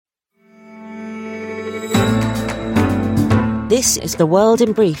This is The World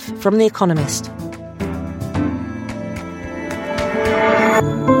in Brief from The Economist.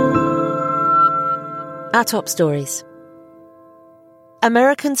 Our top stories.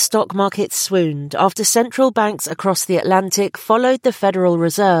 American stock markets swooned after central banks across the Atlantic followed the Federal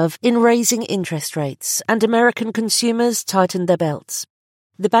Reserve in raising interest rates, and American consumers tightened their belts.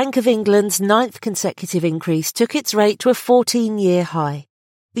 The Bank of England's 9th consecutive increase took its rate to a 14-year high.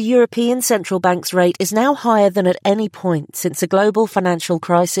 The European Central Bank's rate is now higher than at any point since the global financial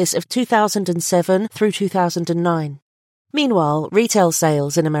crisis of 2007 through 2009. Meanwhile, retail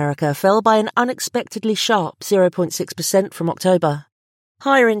sales in America fell by an unexpectedly sharp 0.6% from October.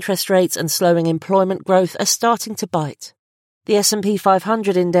 Higher interest rates and slowing employment growth are starting to bite. The S&P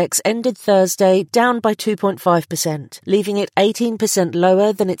 500 index ended Thursday down by 2.5%, leaving it 18%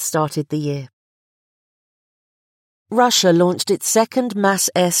 lower than it started the year. Russia launched its second mass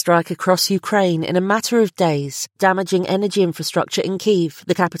airstrike across Ukraine in a matter of days, damaging energy infrastructure in Kyiv,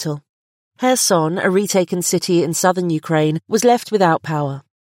 the capital. Kherson, a retaken city in southern Ukraine, was left without power.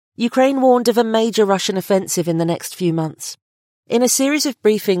 Ukraine warned of a major Russian offensive in the next few months. In a series of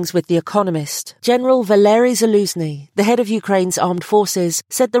briefings with The Economist, General Valery Zaluzny, the head of Ukraine's armed forces,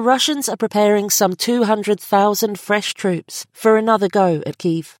 said the Russians are preparing some 200,000 fresh troops for another go at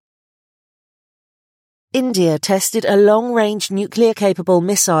Kyiv. India tested a long-range nuclear-capable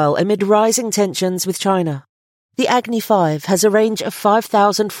missile amid rising tensions with China. The Agni 5 has a range of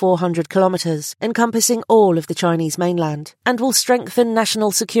 5,400 kilometers, encompassing all of the Chinese mainland, and will strengthen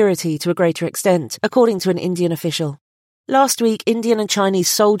national security to a greater extent, according to an Indian official. Last week, Indian and Chinese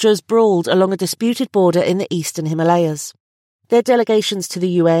soldiers brawled along a disputed border in the eastern Himalayas. Their delegations to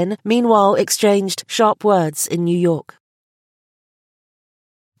the UN, meanwhile, exchanged sharp words in New York.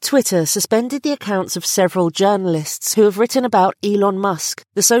 Twitter suspended the accounts of several journalists who have written about Elon Musk,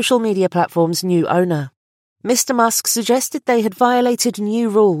 the social media platform's new owner. Mr. Musk suggested they had violated new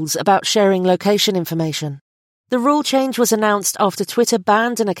rules about sharing location information. The rule change was announced after Twitter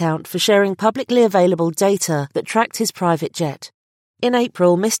banned an account for sharing publicly available data that tracked his private jet. In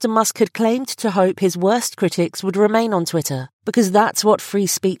April, Mr. Musk had claimed to hope his worst critics would remain on Twitter, because that's what free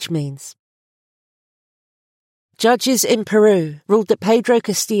speech means. Judges in Peru ruled that Pedro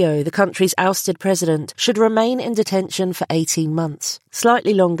Castillo, the country's ousted president, should remain in detention for 18 months,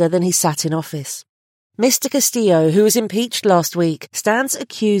 slightly longer than he sat in office. Mr. Castillo, who was impeached last week, stands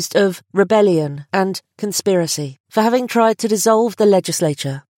accused of rebellion and conspiracy for having tried to dissolve the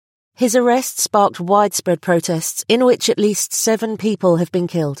legislature. His arrest sparked widespread protests in which at least 7 people have been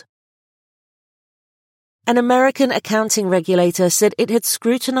killed. An American accounting regulator said it had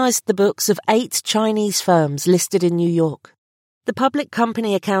scrutinized the books of 8 Chinese firms listed in New York. The Public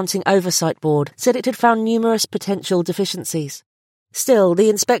Company Accounting Oversight Board said it had found numerous potential deficiencies. Still, the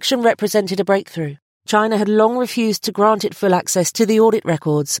inspection represented a breakthrough. China had long refused to grant it full access to the audit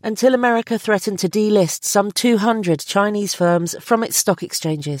records until America threatened to delist some 200 Chinese firms from its stock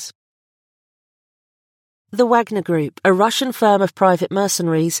exchanges. The Wagner Group, a Russian firm of private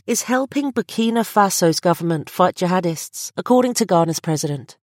mercenaries, is helping Burkina Faso's government fight jihadists, according to Ghana's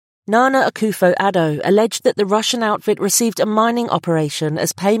president. Nana Akufo-Addo alleged that the Russian outfit received a mining operation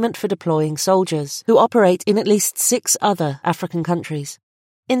as payment for deploying soldiers, who operate in at least 6 other African countries.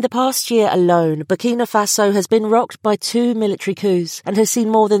 In the past year alone, Burkina Faso has been rocked by 2 military coups and has seen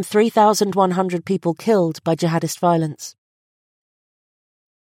more than 3,100 people killed by jihadist violence.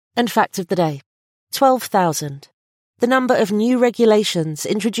 And fact of the day: 12,000. The number of new regulations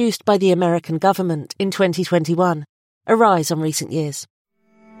introduced by the American government in 2021, a rise on recent years.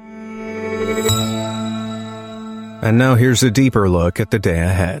 And now here's a deeper look at the day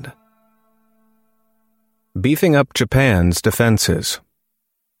ahead. Beefing up Japan's defenses.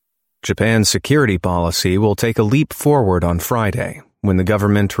 Japan's security policy will take a leap forward on Friday when the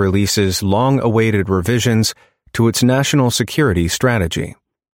government releases long-awaited revisions to its national security strategy.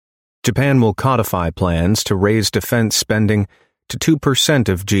 Japan will codify plans to raise defense spending to 2%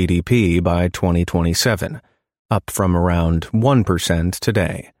 of GDP by 2027, up from around 1%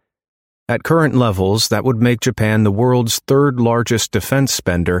 today. At current levels, that would make Japan the world's 3rd largest defense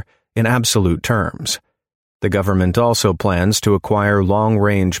spender in absolute terms. The government also plans to acquire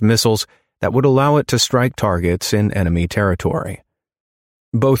long-range missiles that would allow it to strike targets in enemy territory.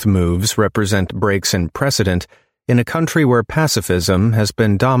 Both moves represent breaks in precedent in a country where pacifism has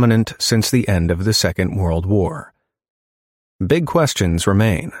been dominant since the end of the Second World War. Big questions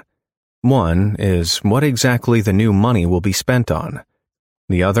remain. One is what exactly the new money will be spent on.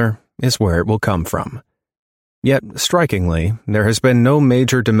 The other is where it will come from. Yet, strikingly, there has been no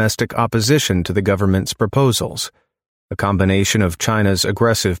major domestic opposition to the government's proposals. A combination of China's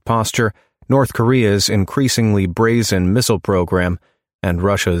aggressive posture, North Korea's increasingly brazen missile program, and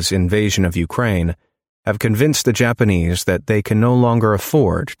Russia's invasion of Ukraine have convinced the Japanese that they can no longer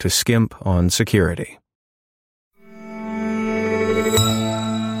afford to skimp on security.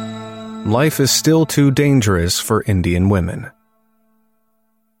 Life is still too dangerous for Indian women.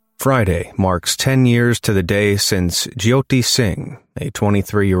 Friday marks 10 years to the day since Jyoti Singh, a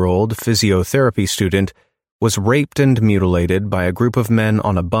 23-year-old physiotherapy student, was raped and mutilated by a group of men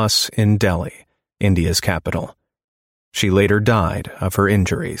on a bus in Delhi, India's capital. She later died of her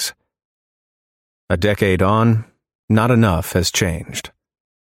injuries. A decade on, not enough has changed.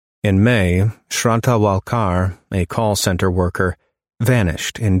 In May, Shraddha Walkar, a call center worker,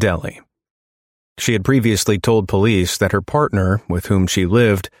 vanished in Delhi. She had previously told police that her partner, with whom she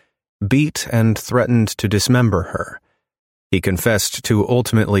lived, beat and threatened to dismember her. He confessed to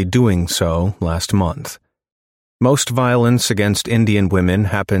ultimately doing so last month. Most violence against Indian women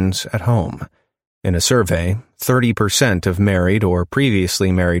happens at home. In a survey, 30% of married or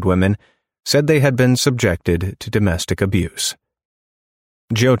previously married women said they had been subjected to domestic abuse.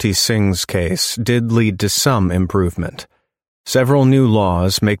 Jyoti Singh's case did lead to some improvement. Several new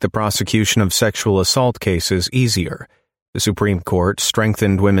laws make the prosecution of sexual assault cases easier. The Supreme Court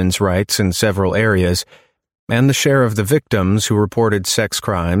strengthened women's rights in several areas, and the share of the victims who reported sex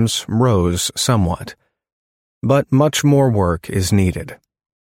crimes rose somewhat. But much more work is needed.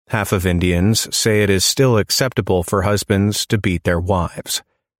 Half of Indians say it is still acceptable for husbands to beat their wives.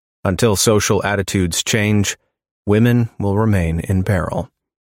 Until social attitudes change, women will remain in peril.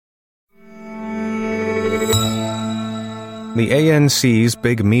 The ANC's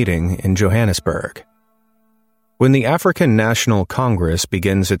big meeting in Johannesburg. When the African National Congress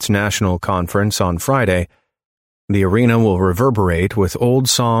begins its national conference on Friday, the arena will reverberate with old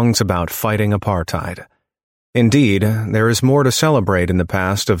songs about fighting apartheid. Indeed, there is more to celebrate in the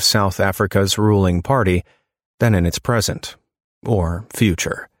past of South Africa's ruling party than in its present, or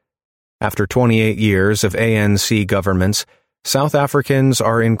future. After 28 years of ANC governments, South Africans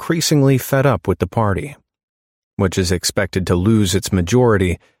are increasingly fed up with the party, which is expected to lose its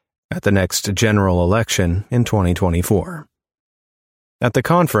majority at the next general election in 2024. At the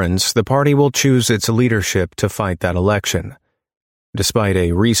conference, the party will choose its leadership to fight that election. Despite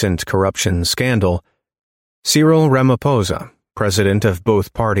a recent corruption scandal, Cyril Ramaphosa, president of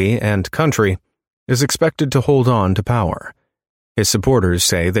both party and country, is expected to hold on to power. His supporters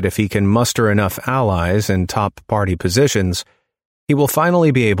say that if he can muster enough allies in top party positions, he will finally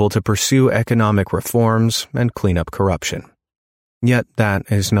be able to pursue economic reforms and clean up corruption. Yet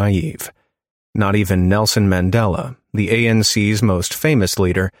that is naive. Not even Nelson Mandela, the ANC's most famous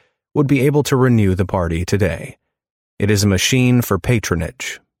leader, would be able to renew the party today. It is a machine for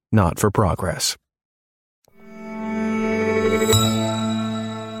patronage, not for progress.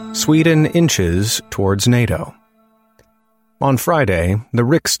 Sweden inches towards NATO. On Friday, the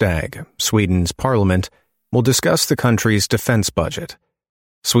Riksdag, Sweden's parliament, will discuss the country's defense budget.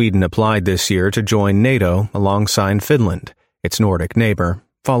 Sweden applied this year to join NATO alongside Finland, its Nordic neighbor,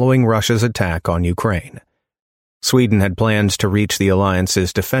 following Russia's attack on Ukraine. Sweden had plans to reach the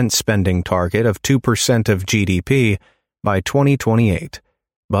alliance's defense spending target of 2% of GDP by 2028,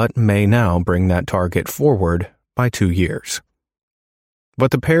 but may now bring that target forward by 2 years. But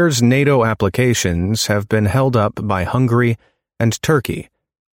the pair's NATO applications have been held up by Hungary and Turkey,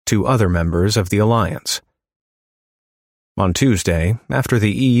 two other members of the alliance. On Tuesday, after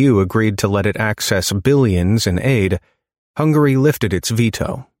the EU agreed to let it access billions in aid, Hungary lifted its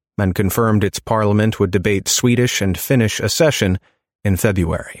veto and confirmed its parliament would debate Swedish and Finnish accession in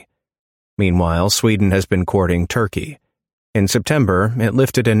February. Meanwhile, Sweden has been courting Turkey. In September, it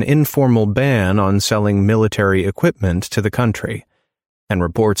lifted an informal ban on selling military equipment to the country, and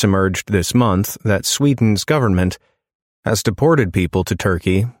reports emerged this month that Sweden's government has deported people to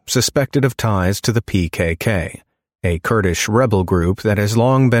Turkey suspected of ties to the PKK, a Kurdish rebel group that has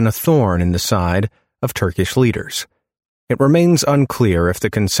long been a thorn in the side of Turkish leaders. It remains unclear if the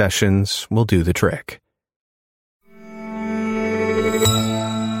concessions will do the trick.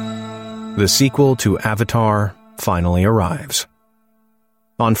 The sequel to Avatar finally arrives.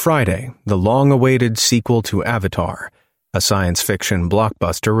 On Friday, the long-awaited sequel to Avatar, a science fiction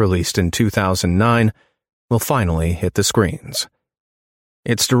blockbuster released in 2009, will finally hit the screens.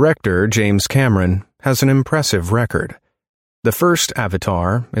 Its director, James Cameron, has an impressive record. The first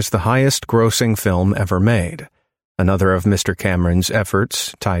Avatar is the highest-grossing film ever made. Another of Mr. Cameron's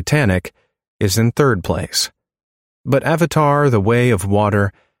efforts, Titanic, is in third place. But Avatar: The Way of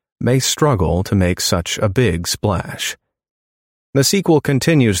Water may struggle to make such a big splash. The sequel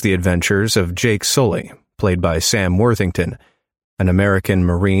continues the adventures of Jake Sully, played by Sam Worthington, an American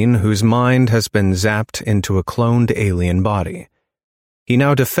Marine whose mind has been zapped into a cloned alien body. He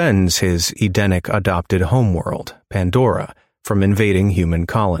now defends his Edenic adopted homeworld, Pandora, from invading human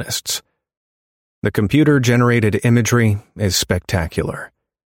colonists. The computer-generated imagery is spectacular,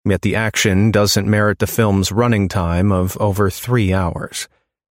 yet the action doesn't merit the film's running time of over 3 hours.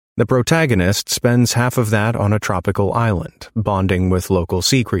 The protagonist spends half of that on a tropical island, bonding with local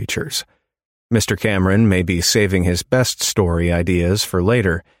sea creatures. Mr. Cameron may be saving his best story ideas for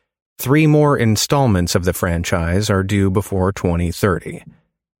later. 3 more installments of the franchise are due before 2030.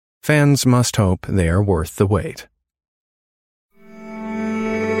 Fans must hope they are worth the wait.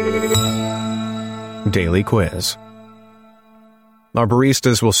 Daily Quiz. Our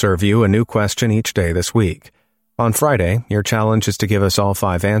baristas will serve you a new question each day this week. On Friday, your challenge is to give us all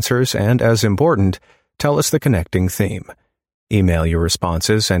 5 answers and, as important, tell us the connecting theme. Email your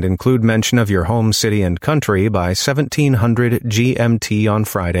responses and include mention of your home city and country by 1700 GMT on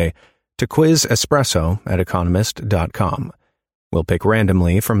Friday to quizespresso@economist.com. We'll pick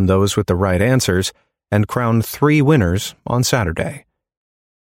randomly from those with the right answers and crown 3 winners on Saturday.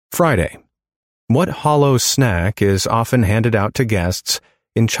 Friday. What hollow snack is often handed out to guests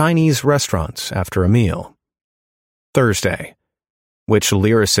in Chinese restaurants after a meal? Thursday. Which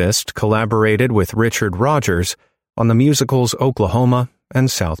lyricist collaborated with Richard Rodgers on the musicals Oklahoma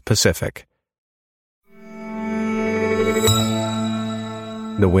and South Pacific?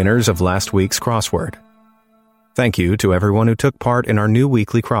 The winners of last week's crossword. Thank you to everyone who took part in our new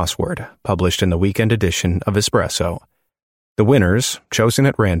weekly crossword, published in the weekend edition of Espresso. The winners, chosen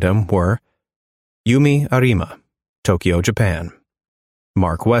at random, were Yumi Arima, Tokyo, Japan;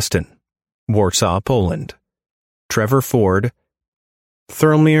 Mark Weston, Warsaw, Poland; Trevor Ford,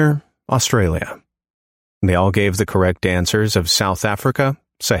 Thirlmere, Australia. They all gave the correct answers of South Africa,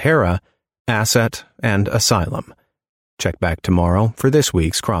 Sahara, Asset, and Asylum. Check back tomorrow for this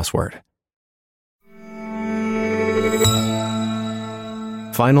week's crossword.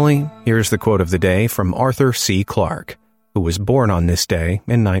 Finally, here's the quote of the day from Arthur C. Clarke, who was born on this day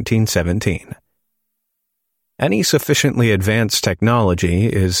in 1917. Any sufficiently advanced technology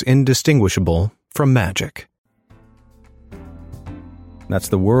is indistinguishable from magic. That's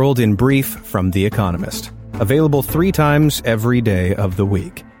the world in brief from The Economist, available 3 times every day of the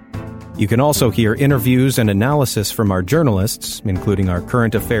week. You can also hear interviews and analysis from our journalists, including our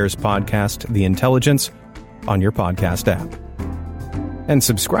current affairs podcast, The Intelligence, on your podcast app. And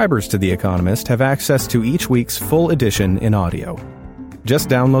subscribers to The Economist have access to each week's full edition in audio. Just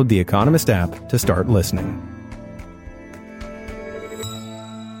download the Economist app to start listening.